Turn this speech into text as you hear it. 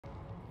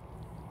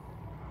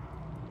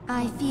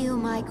I feel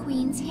my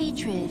queen's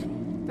hatred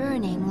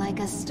burning like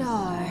a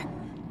star.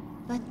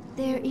 But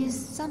there is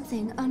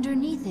something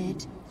underneath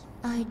it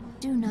I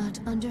do not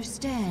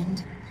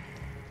understand.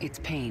 It's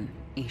pain,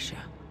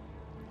 Isha.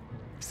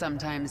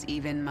 Sometimes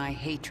even my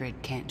hatred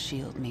can't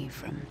shield me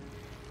from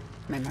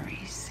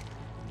memories.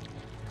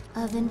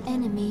 Of an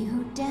enemy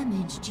who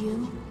damaged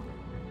you?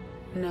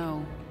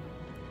 No.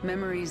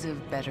 Memories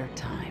of better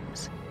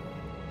times.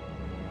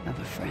 Of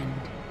a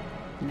friend,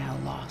 now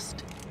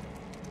lost.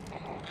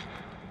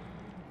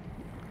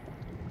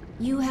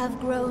 You have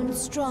grown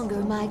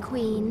stronger, my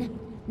queen.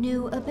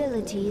 New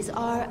abilities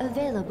are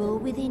available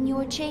within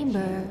your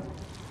chamber.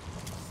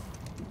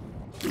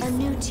 A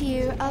new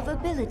tier of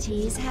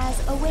abilities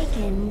has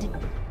awakened.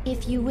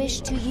 If you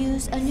wish to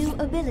use a new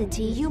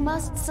ability, you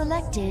must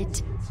select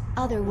it.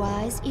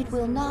 Otherwise, it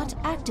will not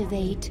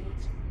activate.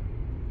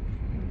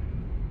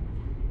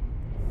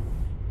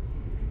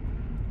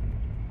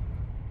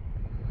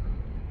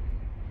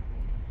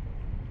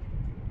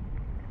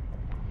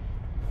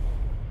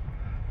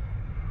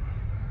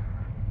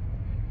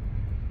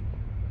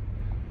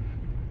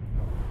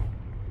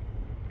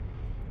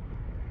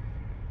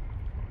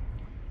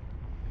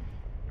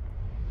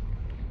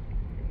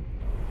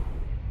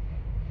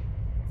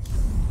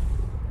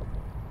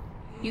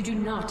 You do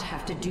not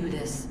have to do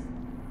this.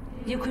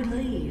 You could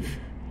leave.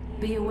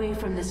 Be away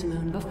from this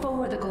moon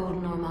before the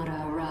Golden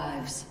Armada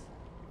arrives.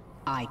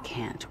 I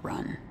can't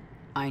run.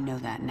 I know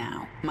that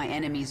now. My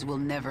enemies will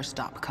never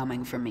stop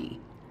coming for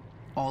me.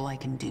 All I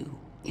can do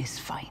is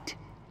fight.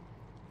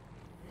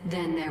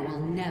 Then there will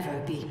never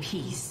be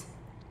peace.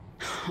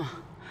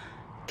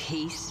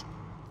 Peace?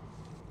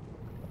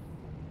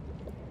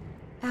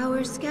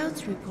 Our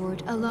scouts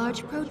report a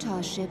large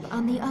Protoss ship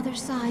on the other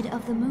side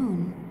of the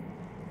moon.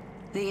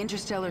 The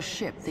interstellar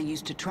ship they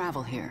used to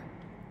travel here.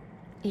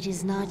 It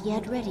is not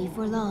yet ready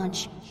for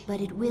launch, but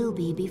it will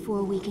be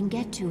before we can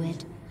get to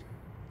it.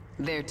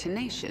 They're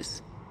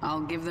tenacious.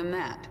 I'll give them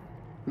that.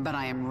 But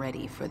I am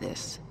ready for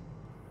this.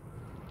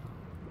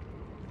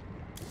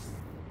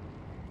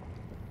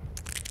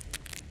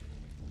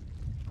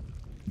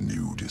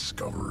 New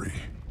discovery.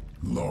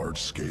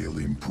 Large-scale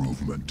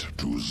improvement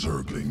to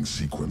Zergling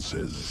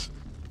sequences.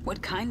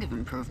 What kind of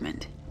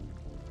improvement?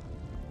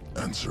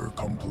 Answer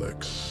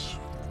complex.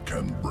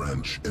 Can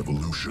branch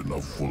evolution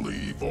of fully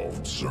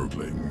evolved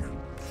Zergling.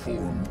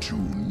 Form 2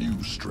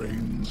 new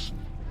strains.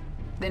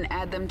 Then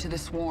add them to the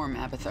swarm,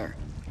 Abathur.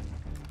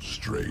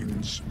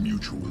 Strains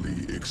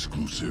mutually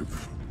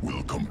exclusive.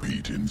 Will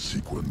compete in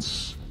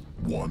sequence.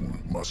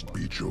 One must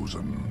be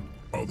chosen.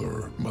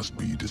 Other must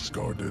be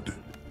discarded.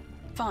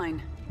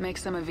 Fine. Make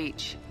some of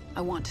each.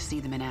 I want to see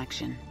them in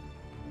action.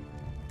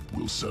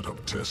 We'll set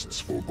up tests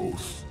for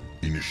both.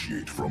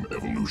 Initiate from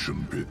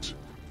Evolution Pit.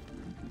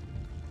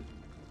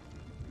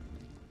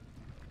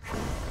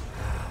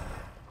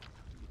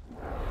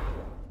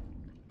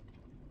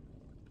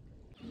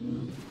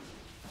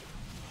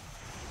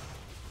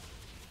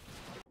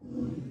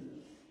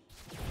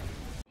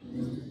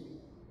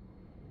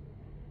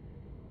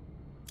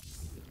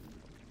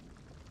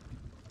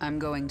 I'm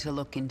going to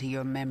look into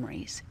your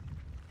memories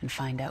and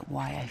find out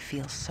why I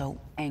feel so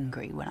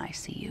angry when I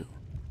see you.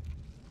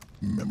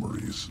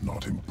 Memories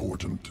not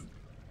important.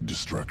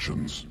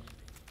 Distractions.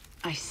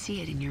 I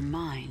see it in your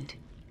mind.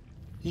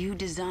 You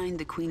designed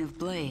the Queen of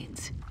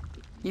Blades.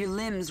 Your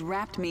limbs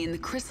wrapped me in the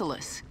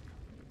chrysalis.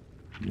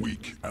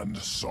 Weak and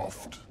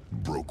soft.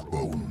 Broke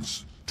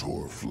bones.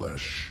 Tore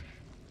flesh.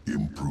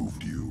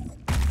 Improved you.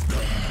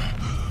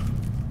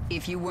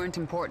 If you weren't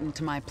important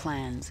to my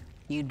plans,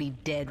 you'd be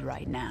dead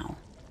right now.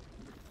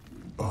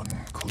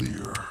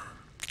 Unclear.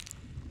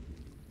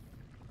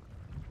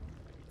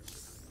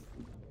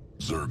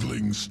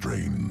 Zergling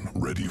strain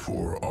ready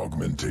for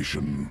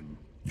augmentation.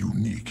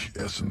 Unique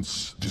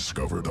essence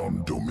discovered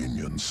on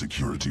Dominion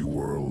security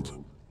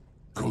world.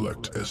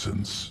 Collect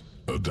essence.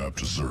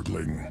 Adapt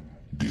Zergling.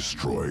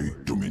 Destroy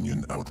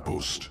Dominion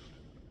outpost.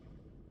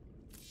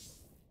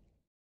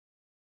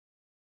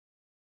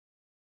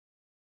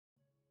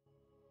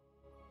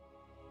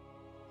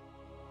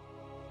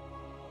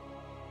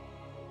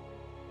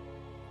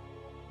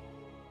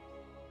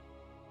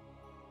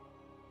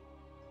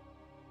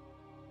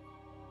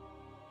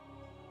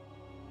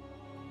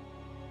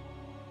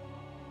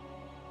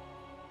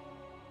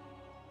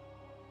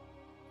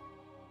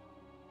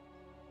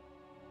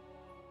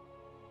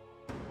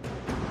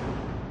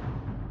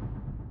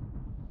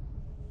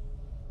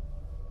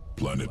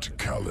 Planet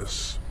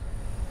Callus.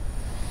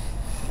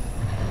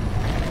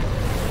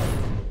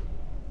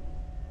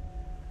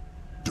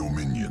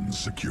 Dominion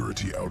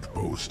security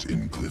outpost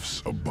in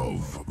cliffs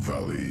above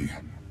valley.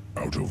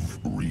 Out of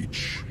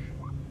reach.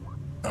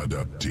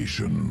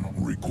 Adaptation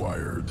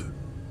required.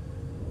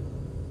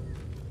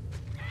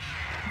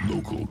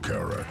 Local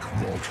Karak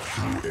vault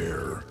through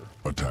air.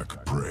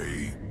 Attack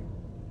prey.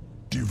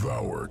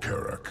 Devour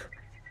Karak.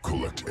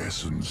 Collect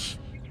essence.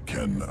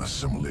 Can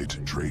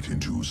assimilate trait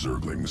into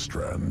Zergling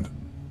strand.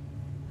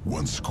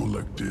 Once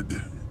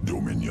collected,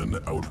 Dominion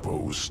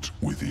outpost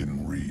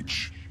within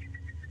reach.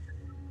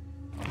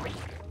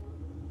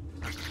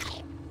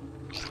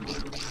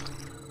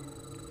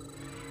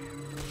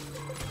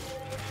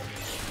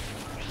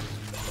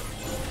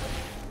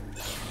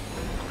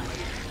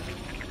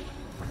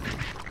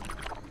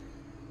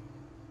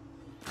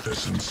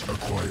 Essence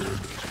acquired.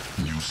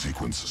 New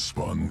sequence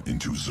spun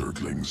into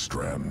Zergling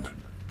strand.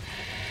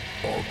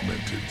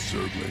 Augmented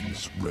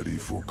Zerglings ready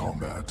for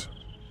combat.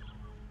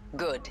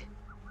 Good.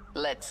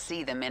 Let's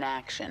see them in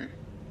action.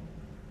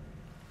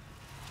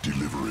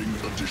 Delivering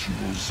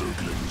additional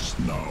Zerglings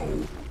now.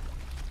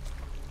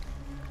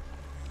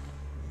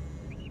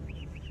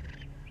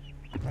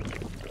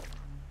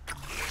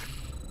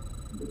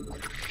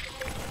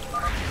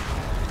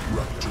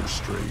 Raptor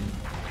strain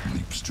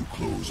leaps to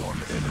close on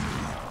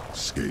enemy,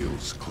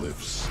 scales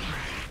cliffs.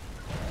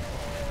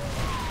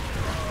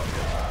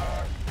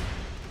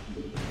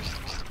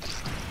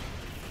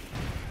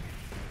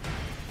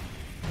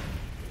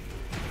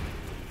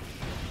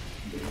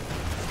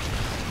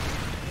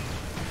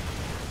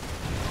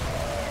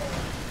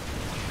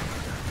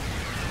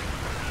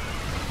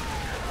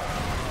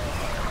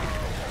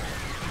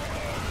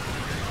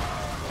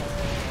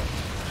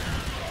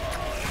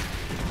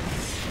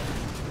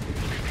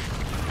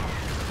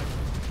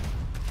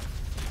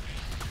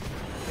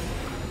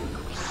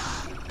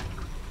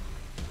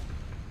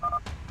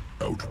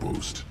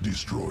 Outpost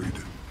destroyed.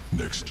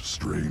 Next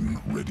strain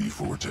ready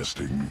for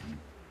testing.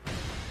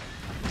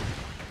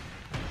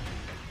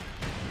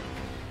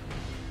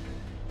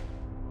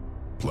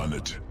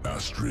 Planet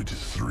Astrid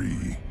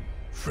 3.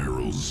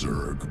 Feral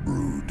Zerg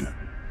brood.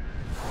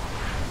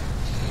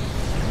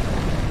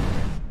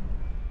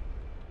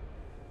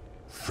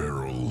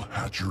 Feral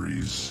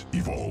hatcheries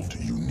evolved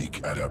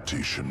unique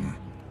adaptation.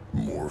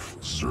 Morph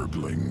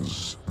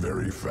Zerglings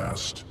very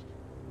fast.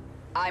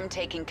 I'm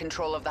taking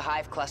control of the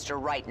hive cluster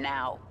right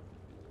now.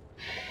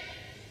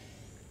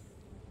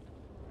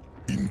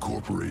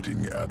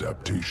 Incorporating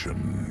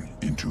adaptation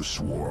into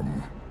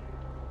swarm.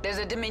 There's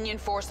a Dominion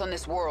force on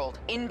this world,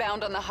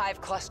 inbound on the hive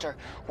cluster.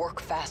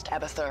 Work fast,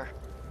 Abathur.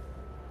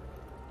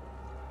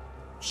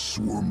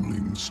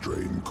 Swarmling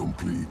strain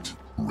complete,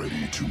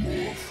 ready to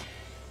morph.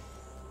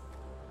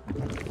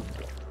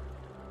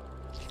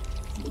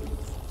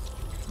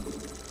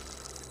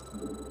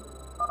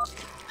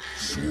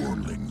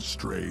 Swarmling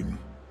strain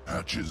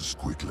hatches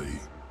quickly.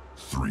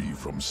 3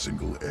 from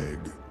single egg.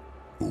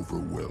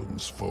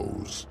 Overwhelms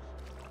foes.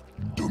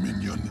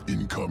 Dominion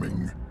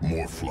incoming.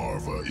 Morph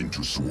larva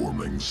into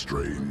swarmling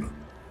strain.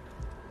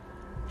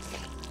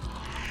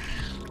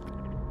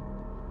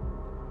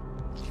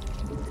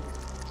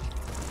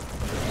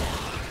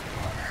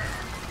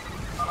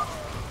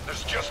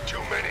 There's just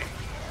too many.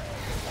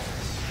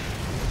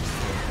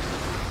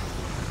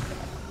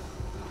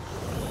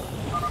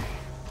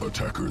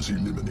 Attackers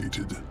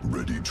eliminated.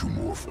 Ready to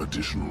morph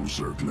additional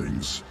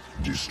Zerglings.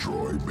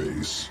 Destroy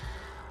base.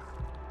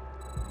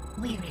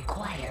 We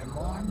require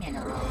more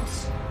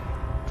minerals.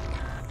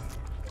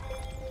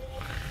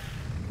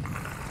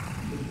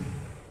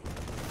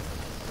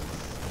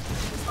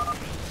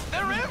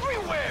 They're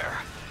everywhere!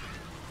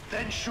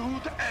 Then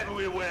shoot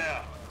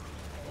everywhere!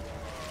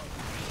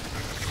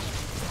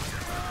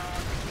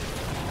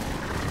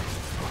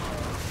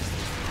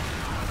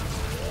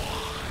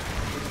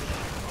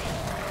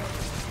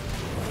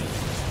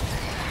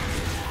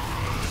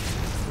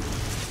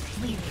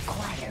 We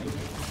require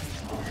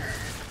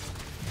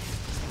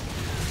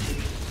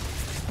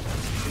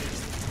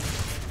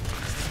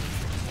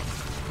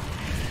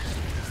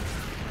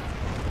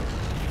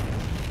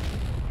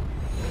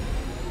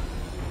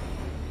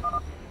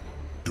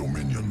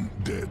Dominion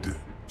dead.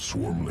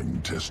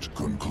 Swarmling test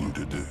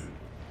concluded.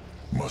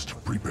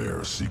 Must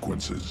prepare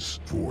sequences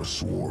for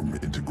swarm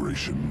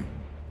integration.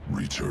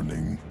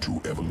 Returning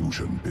to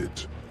evolution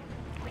pit.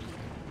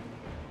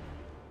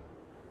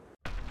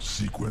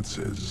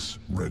 Sequences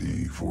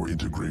ready for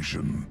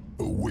integration.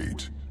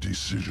 Await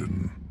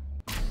decision.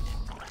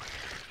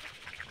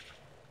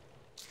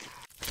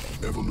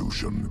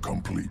 Evolution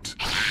complete.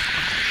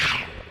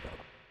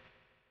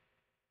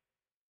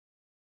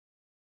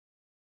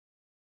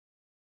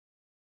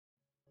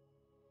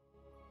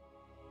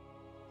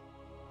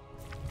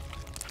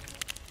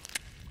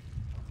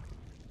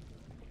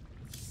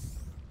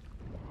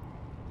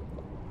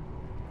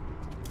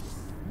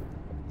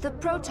 The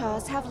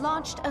Protoss have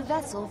launched a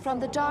vessel from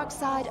the dark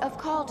side of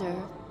Calder.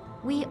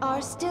 We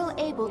are still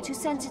able to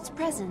sense its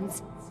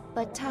presence,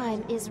 but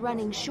time is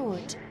running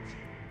short.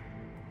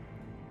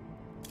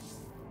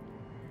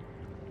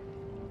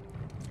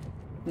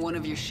 One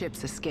of your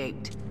ships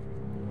escaped.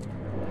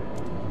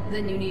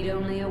 Then you need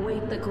only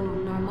await the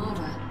Golden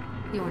Armada.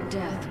 Your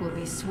death will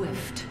be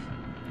swift.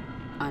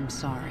 I'm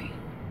sorry.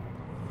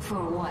 For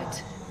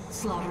what?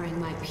 Slaughtering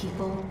my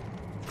people?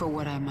 For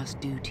what I must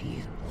do to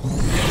you.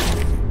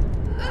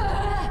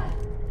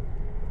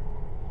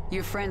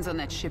 Your friends on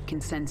that ship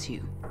can sense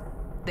you.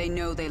 They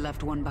know they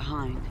left one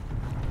behind.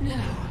 No.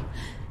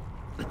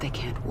 But they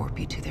can't warp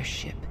you to their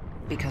ship,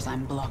 because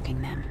I'm blocking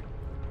them.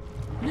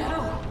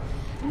 No!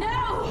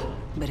 No!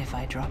 But if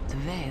I drop the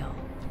veil...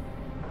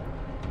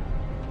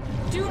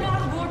 Do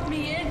not warp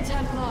me in,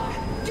 Templar!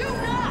 Do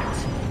not!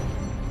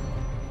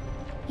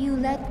 You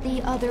let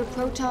the other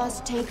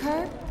Protoss take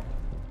her?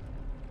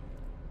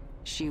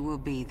 she will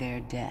be their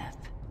death.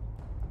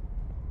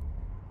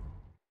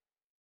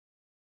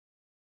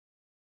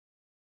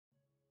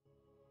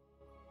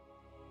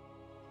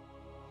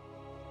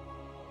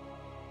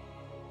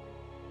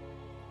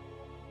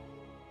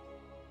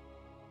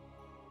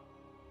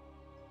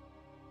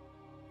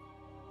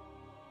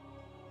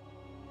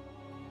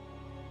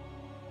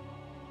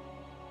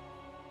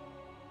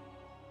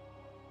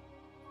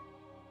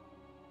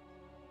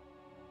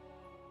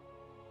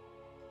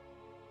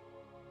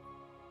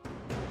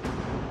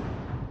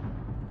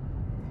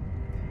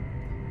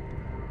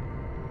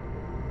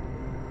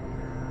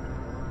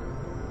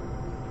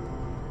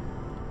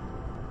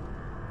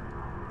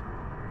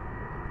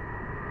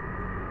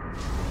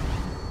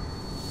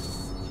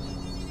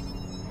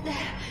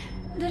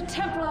 The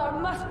Templar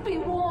must be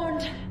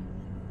warned.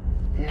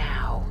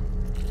 Now.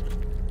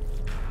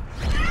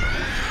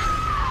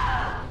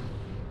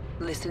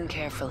 Listen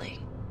carefully.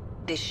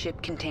 This ship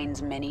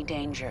contains many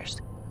dangers.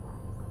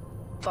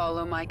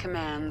 Follow my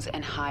commands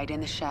and hide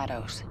in the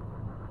shadows.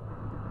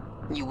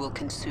 You will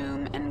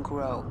consume and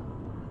grow.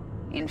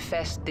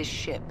 Infest this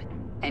ship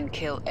and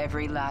kill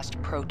every last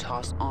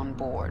Protoss on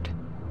board.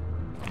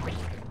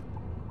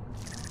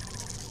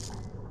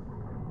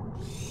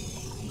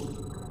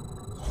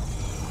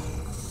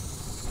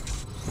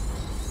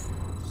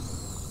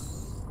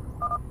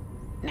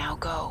 Now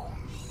go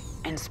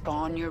and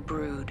spawn your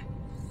brood.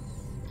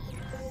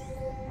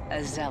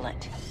 A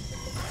zealot.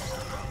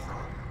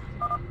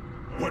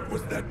 What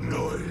was that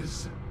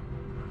noise?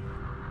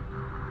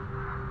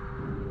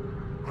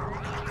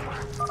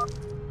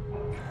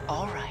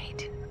 All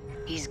right,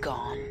 he's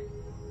gone.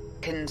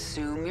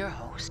 Consume your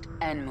host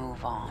and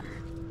move on.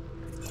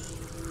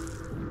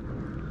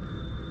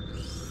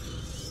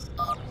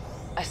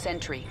 A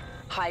sentry.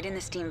 Hide in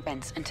the steam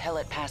vents until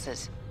it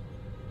passes.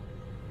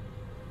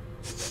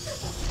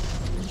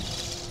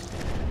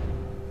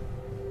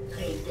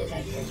 Creep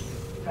detected.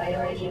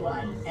 Priority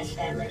 1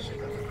 established.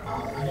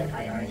 All other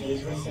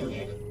priorities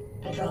rescinded.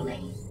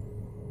 Patrolling.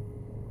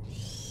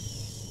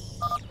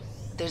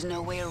 There's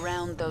no way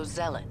around those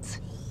zealots.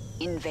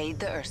 Invade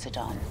the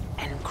Ursidon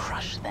and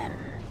crush them.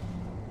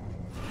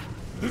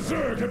 The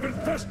Zerg have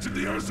infested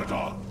the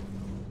Ursidon!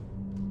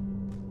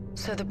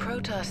 So the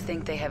Protoss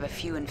think they have a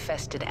few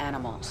infested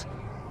animals.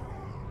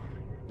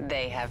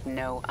 They have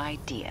no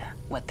idea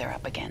what they're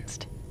up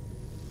against.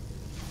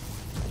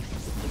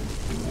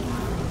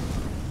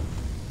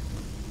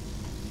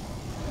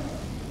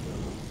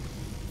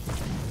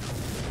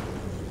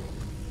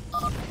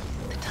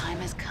 The time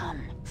has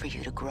come for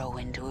you to grow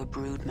into a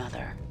brood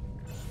mother.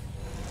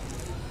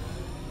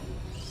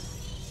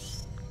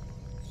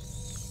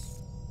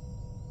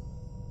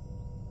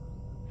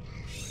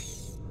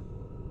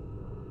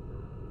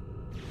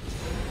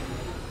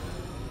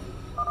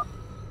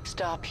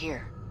 Stop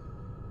here.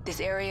 This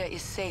area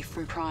is safe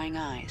from prying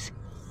eyes.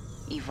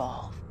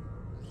 Evolve.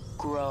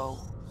 Grow.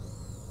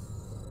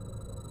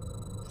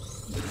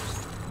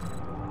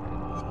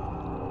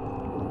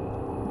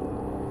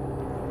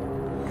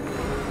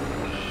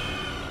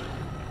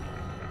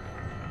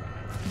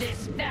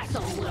 This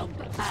vessel will...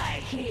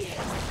 I hear.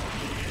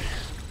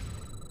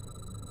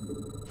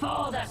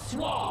 For the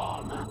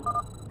swarm!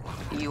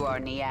 You are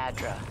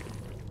Niadra.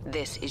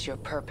 This is your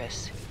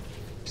purpose.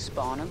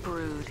 Spawn a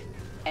brood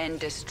and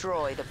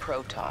destroy the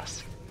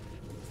Protoss.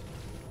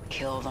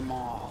 Kill them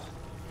all.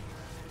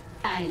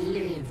 I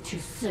live to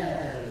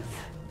serve.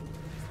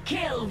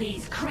 Kill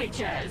these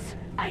creatures!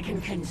 I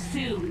can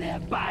consume their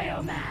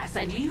biomass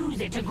and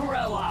use it to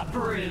grow our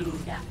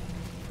brood.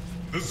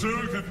 The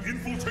Zerg have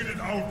infiltrated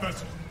our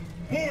vessel.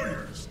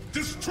 Warriors,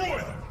 destroy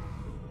them!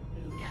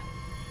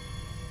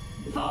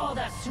 For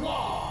the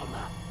swarm!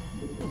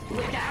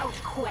 Without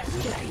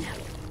question,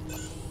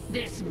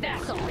 this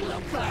vessel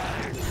will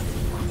burn.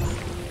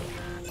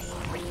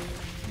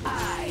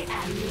 I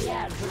am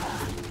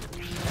Niadra.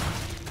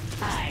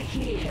 I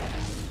hear.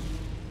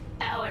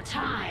 Our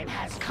time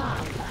has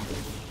come.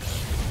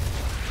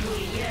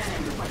 We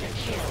yearn for the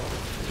kill.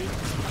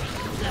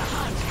 The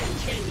hunt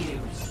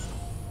continues.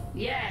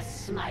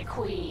 Yes, my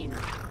queen.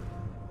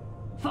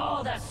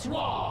 For the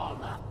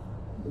swarm.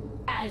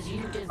 As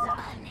you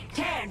design.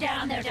 Tear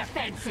down their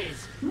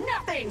defenses.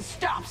 Nothing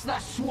stops the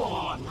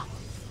swarm.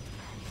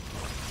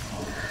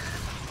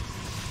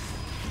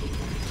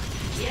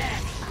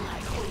 Yes, my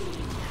queen.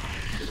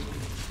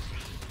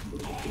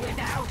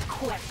 Without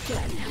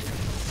question.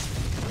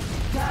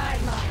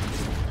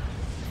 Guidelines.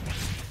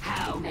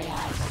 How may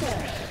I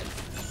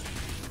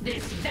serve?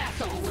 This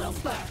vessel will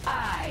burn.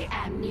 I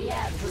am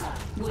Niadra.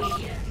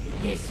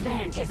 This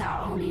vent is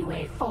our only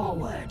way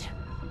forward.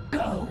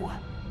 Go.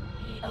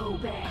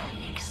 Obey.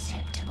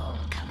 Unacceptable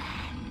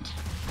command.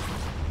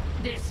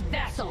 This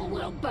vessel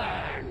will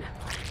burn.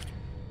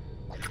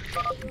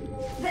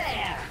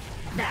 There!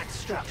 That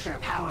structure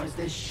powers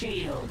the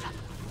shield.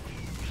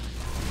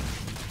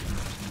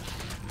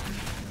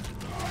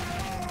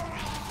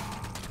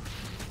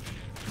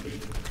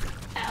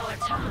 Our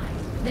time.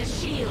 The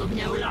shield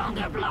no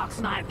longer blocks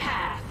my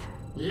path.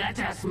 Let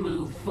us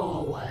move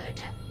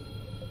forward.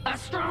 A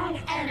strong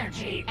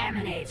energy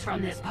emanates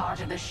from this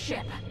part of the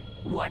ship.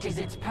 What is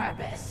its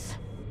purpose?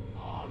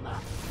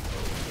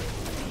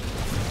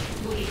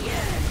 We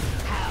yearn.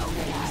 How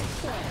may I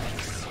serve?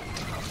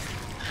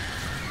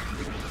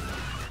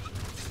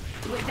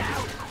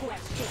 Without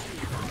question.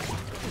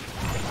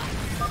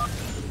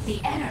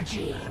 The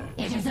energy,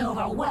 it is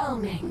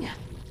overwhelming.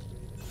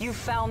 You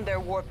found their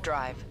warp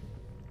drive.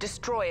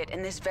 Destroy it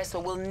and this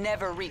vessel will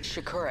never reach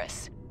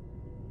Shakuras.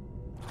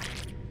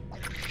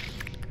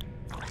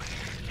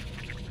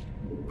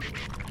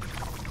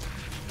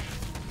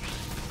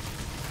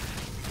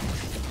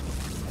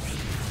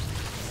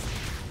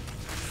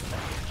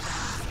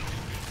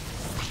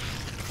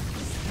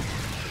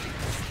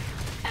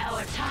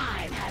 Our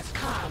time has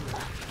come.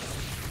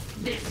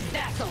 This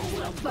vessel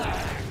will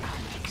burn.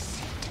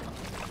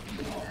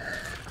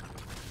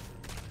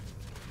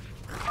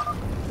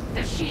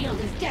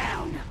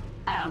 down!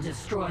 I'll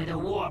destroy the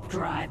warp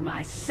drive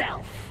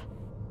myself.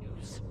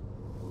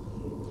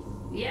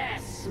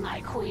 Yes,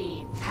 my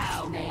queen.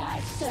 How may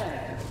I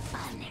serve?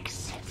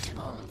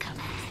 Unacceptable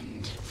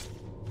command.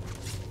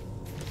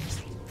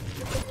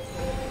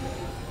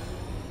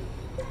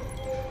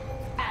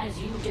 As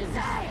you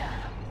desire.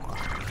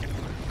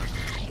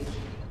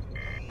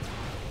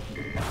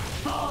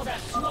 For the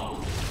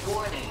swarm!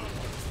 Warning.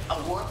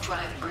 A warp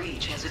drive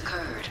breach has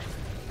occurred.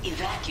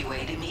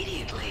 Evacuate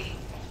immediately.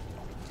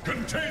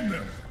 Contain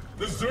them!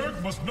 The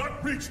Zerg must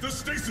not reach the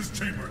stasis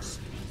chambers!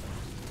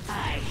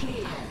 I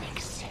hear.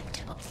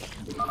 Unacceptable.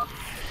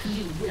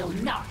 You will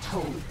not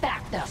hold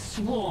back the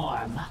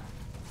swarm.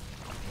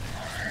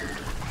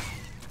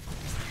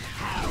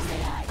 How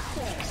may I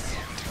serve?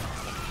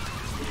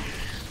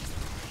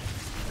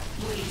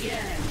 We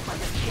yearn for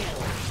the kill.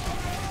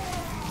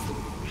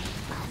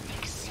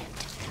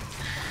 Unacceptable.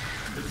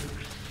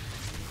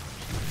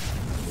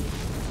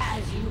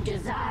 As you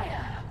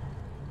desire.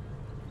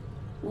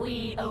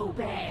 We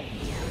obey.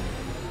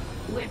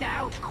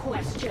 Without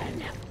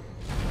question.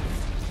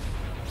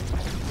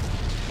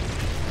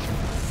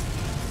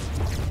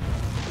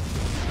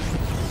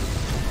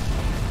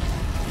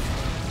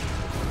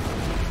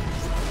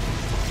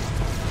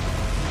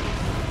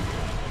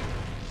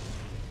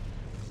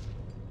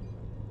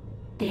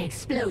 The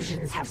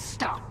explosions have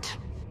stopped.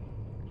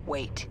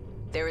 Wait.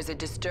 There is a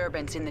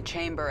disturbance in the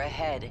chamber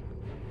ahead.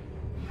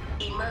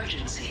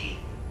 Emergency.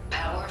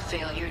 Power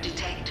failure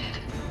detected.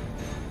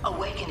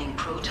 Awakening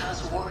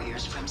Protoss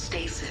warriors from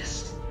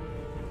stasis.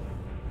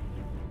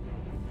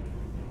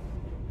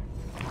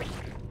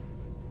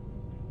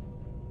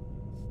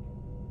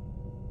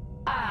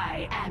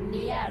 I am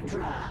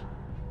Neandra.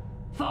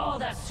 For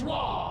the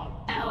swarm,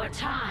 our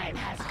time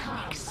has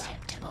come.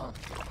 Unacceptable.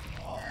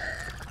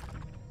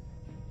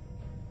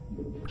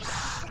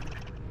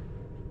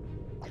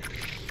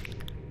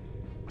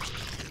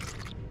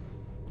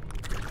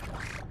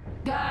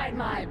 Guide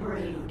my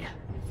brood.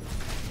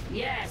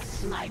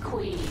 Yes, my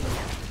queen.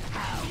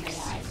 How may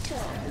I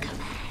serve?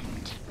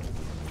 Command.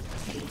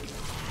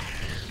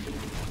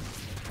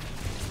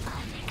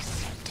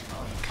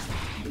 Unacceptable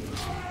command.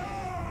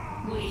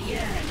 We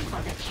yearn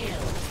for the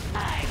kill.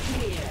 I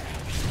hear.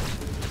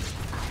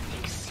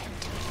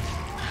 Unacceptable.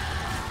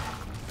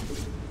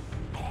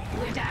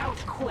 Without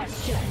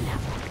question.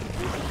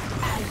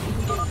 As you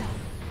desire.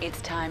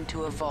 It's time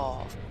to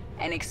evolve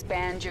and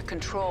expand your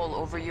control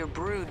over your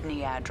brood,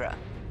 Neandra.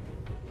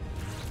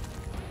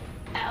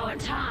 Our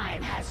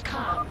time has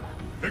come.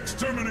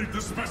 Exterminate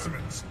the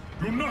specimens!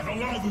 Do not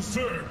allow the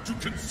Zerg to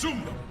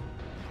consume them!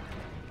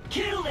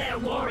 Kill their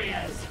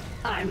warriors!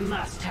 I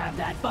must have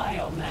that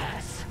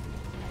biomass.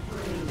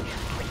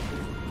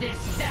 This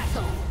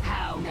vessel,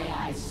 how may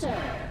I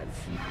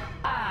serve?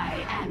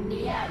 I am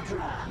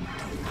Neandra.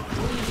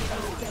 We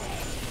obey.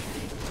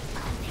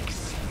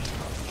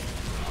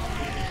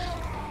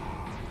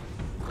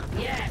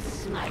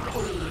 Yes, my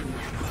queen.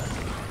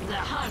 The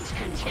hunt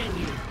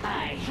continues.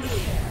 I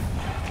hear.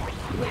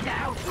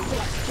 Without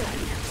question.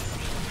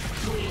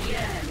 We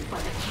yearn for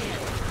the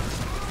kill.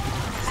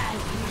 As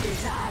you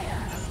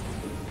desire.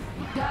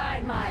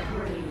 Guide my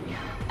brood.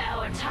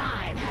 Our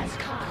time has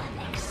come.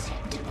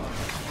 Unacceptable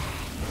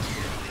command.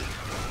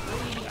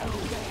 We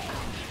obey.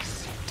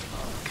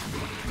 Unacceptable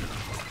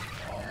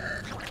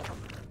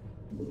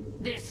command.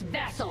 This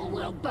vessel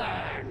will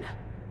burn.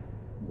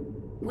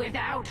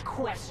 Without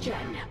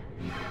question.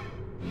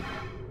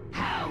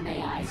 How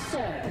may I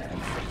serve?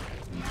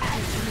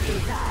 As you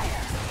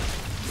desire.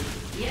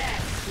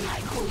 Yes, my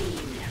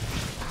queen.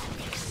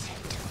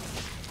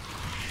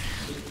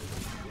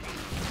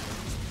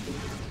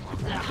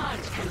 The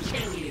hunt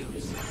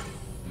continues.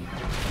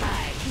 I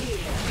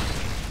hear.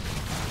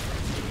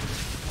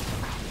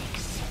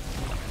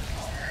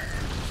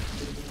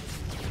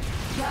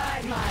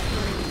 Guide my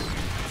brood.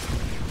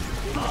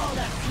 For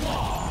the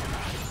swarm.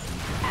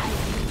 As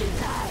you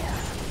desire.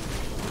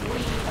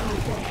 We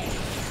obey.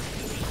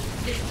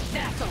 This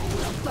vessel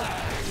will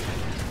burn.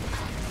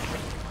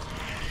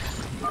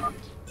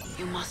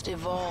 You must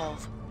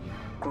evolve.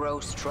 Grow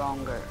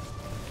stronger.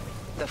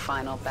 The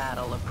final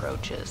battle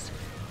approaches.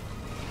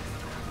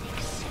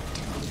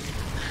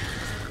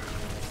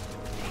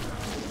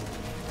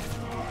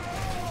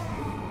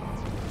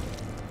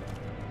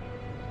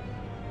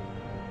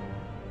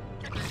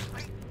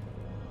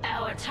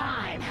 Our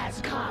time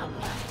has come.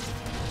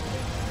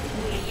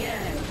 We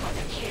yearn for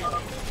the kill.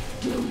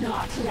 Do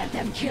not let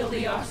them kill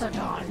the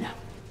IceTone.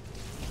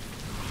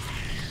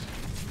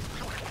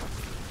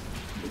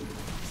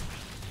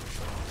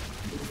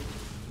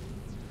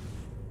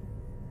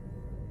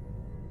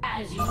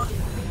 As you do.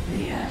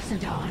 The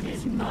IceTone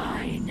is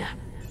mine.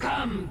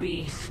 Come,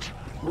 beast.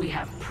 We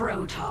have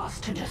Protoss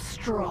to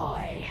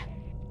destroy.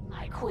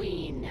 My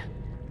queen.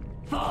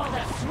 For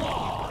the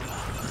swarm.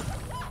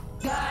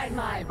 Guide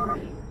my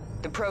brood.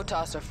 The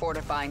Protoss are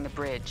fortifying the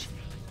bridge.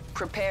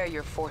 Prepare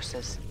your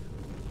forces.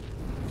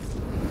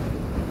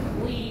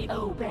 We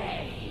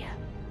obey.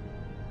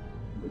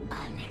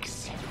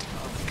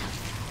 Unacceptable command.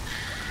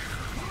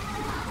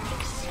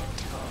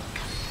 Unacceptable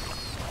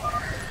command.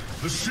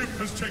 The ship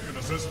has taken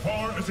us as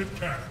far as it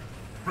can.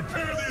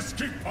 Prepare the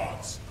escape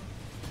pods!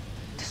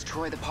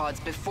 Destroy the pods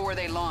before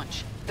they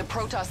launch. The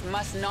Protoss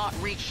must not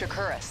reach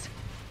Shakuras.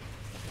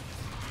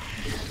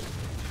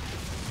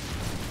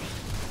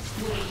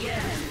 We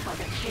yearn for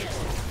the kill.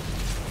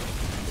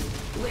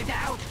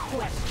 Without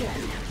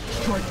question.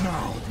 Strike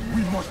now.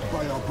 We must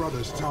buy our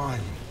brothers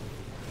time.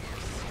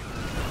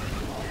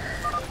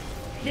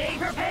 They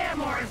prepare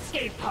more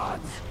escape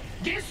pods.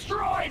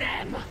 Destroy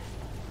them!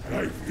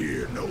 I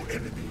fear no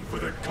enemy, for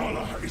the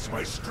color is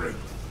my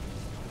strength.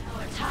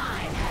 Our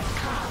time has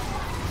come.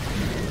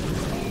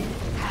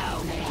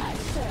 How may I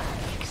serve?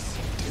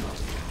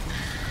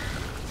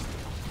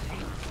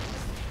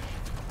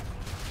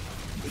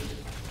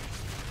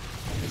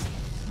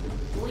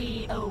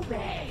 We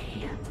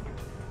obey.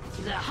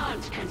 The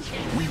hunt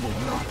continues. We will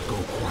not go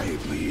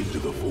quietly into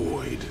the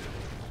void.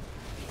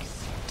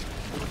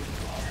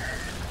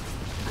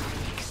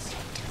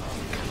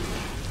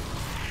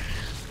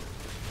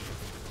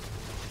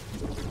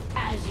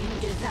 As you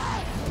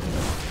desire.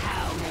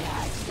 How may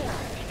I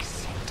serve?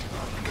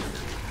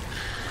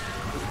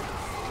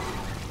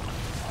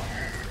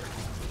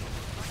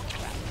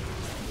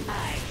 I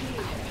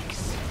hear.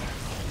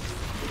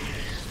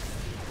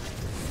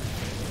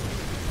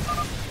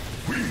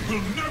 We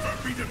will never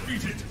be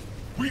defeated!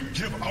 We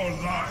give our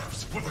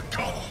lives for the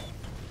color!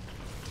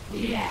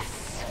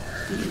 Yes,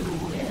 you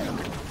will.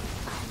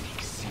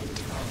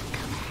 Unacceptable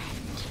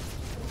command.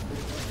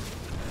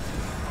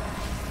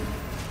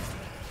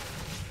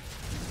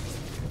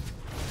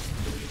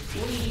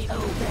 We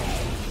obey.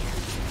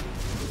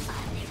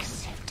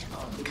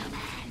 Unacceptable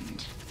command.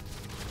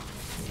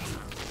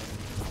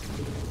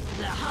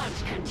 The hunt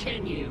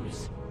continues.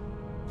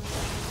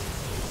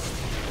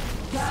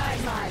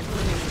 Guide my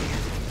blade.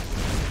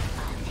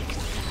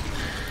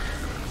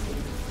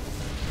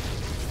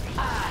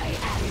 I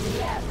am the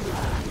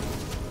Emperor.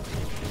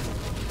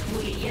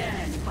 We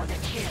yearn for the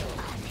kill.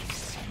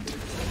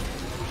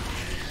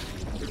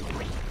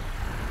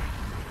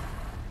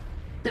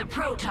 The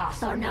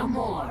Protoss are no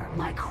more,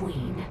 my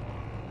queen.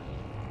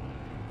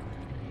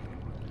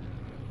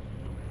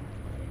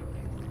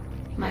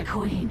 My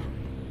queen,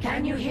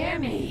 can you hear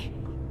me?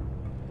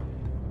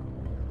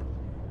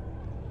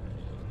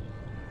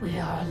 We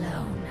are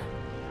alone.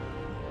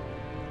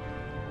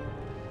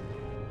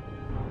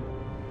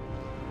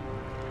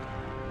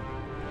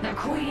 The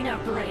Queen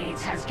of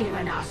Blades has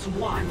given us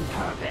one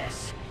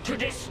purpose: to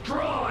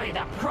destroy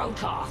the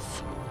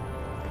Protoss.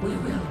 We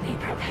will be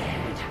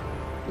prepared.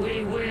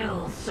 We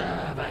will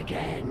serve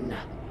again.